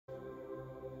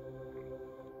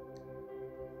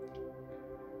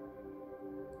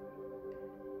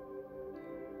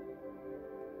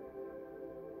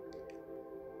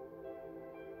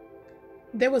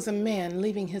There was a man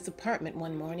leaving his apartment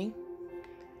one morning.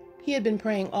 He had been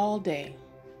praying all day.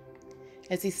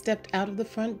 As he stepped out of the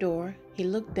front door, he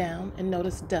looked down and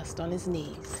noticed dust on his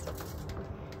knees.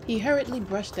 He hurriedly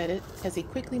brushed at it as he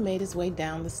quickly made his way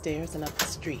down the stairs and up the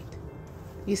street.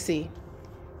 You see,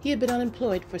 he had been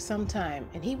unemployed for some time,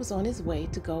 and he was on his way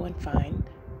to go and find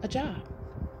a job.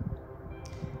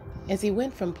 As he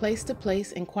went from place to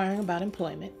place inquiring about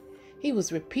employment, he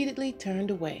was repeatedly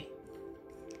turned away.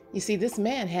 You see, this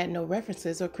man had no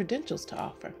references or credentials to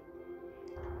offer.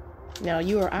 Now,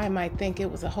 you or I might think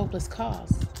it was a hopeless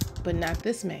cause, but not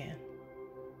this man.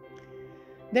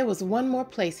 There was one more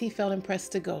place he felt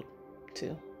impressed to go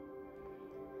to.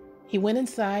 He went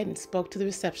inside and spoke to the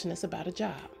receptionist about a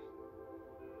job.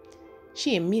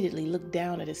 She immediately looked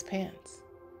down at his pants.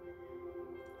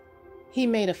 He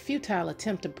made a futile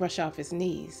attempt to brush off his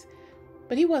knees,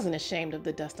 but he wasn't ashamed of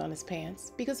the dust on his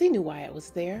pants because he knew why it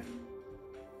was there.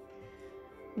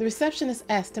 The receptionist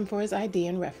asked him for his ID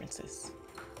and references.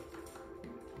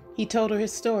 He told her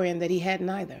his story and that he had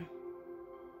neither.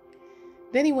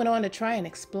 Then he went on to try and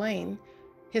explain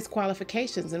his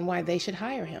qualifications and why they should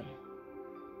hire him.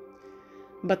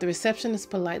 But the receptionist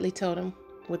politely told him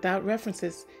without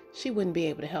references she wouldn't be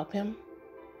able to help him.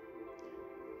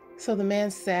 So the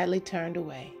man sadly turned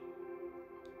away.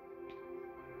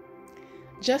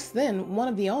 Just then, one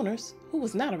of the owners, who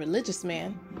was not a religious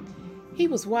man, he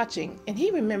was watching, and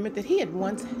he remembered that he had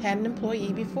once had an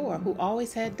employee before who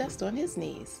always had dust on his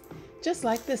knees, just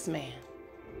like this man.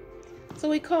 So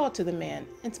he called to the man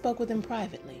and spoke with him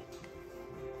privately.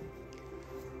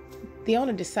 The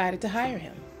owner decided to hire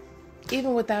him,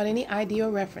 even without any ID or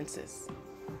references.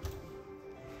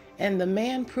 And the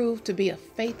man proved to be a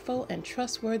faithful and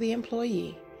trustworthy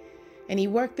employee, and he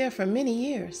worked there for many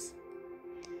years.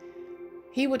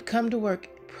 He would come to work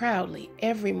proudly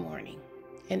every morning,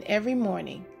 and every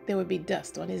morning there would be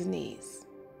dust on his knees.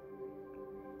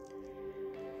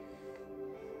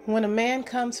 When a man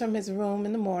comes from his room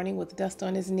in the morning with dust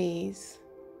on his knees,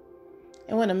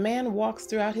 and when a man walks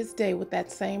throughout his day with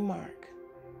that same mark,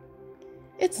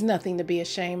 it's nothing to be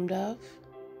ashamed of.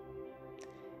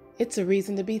 It's a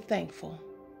reason to be thankful.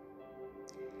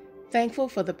 Thankful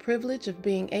for the privilege of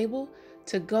being able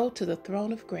to go to the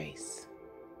throne of grace.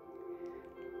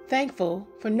 Thankful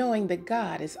for knowing that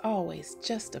God is always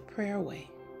just a prayer away.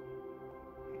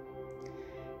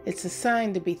 It's a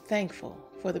sign to be thankful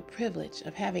for the privilege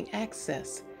of having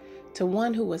access to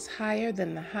one who was higher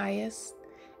than the highest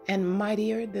and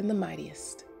mightier than the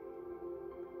mightiest.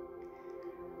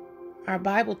 Our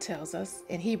Bible tells us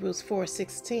in Hebrews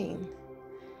 4:16,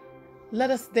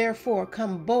 "Let us therefore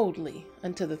come boldly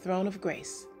unto the throne of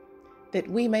grace, that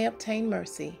we may obtain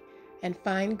mercy and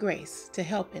find grace to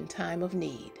help in time of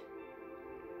need."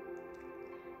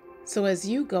 So as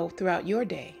you go throughout your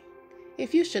day,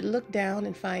 if you should look down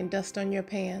and find dust on your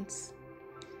pants,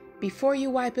 before you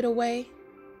wipe it away,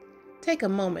 take a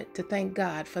moment to thank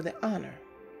God for the honor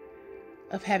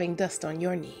of having dust on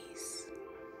your knees.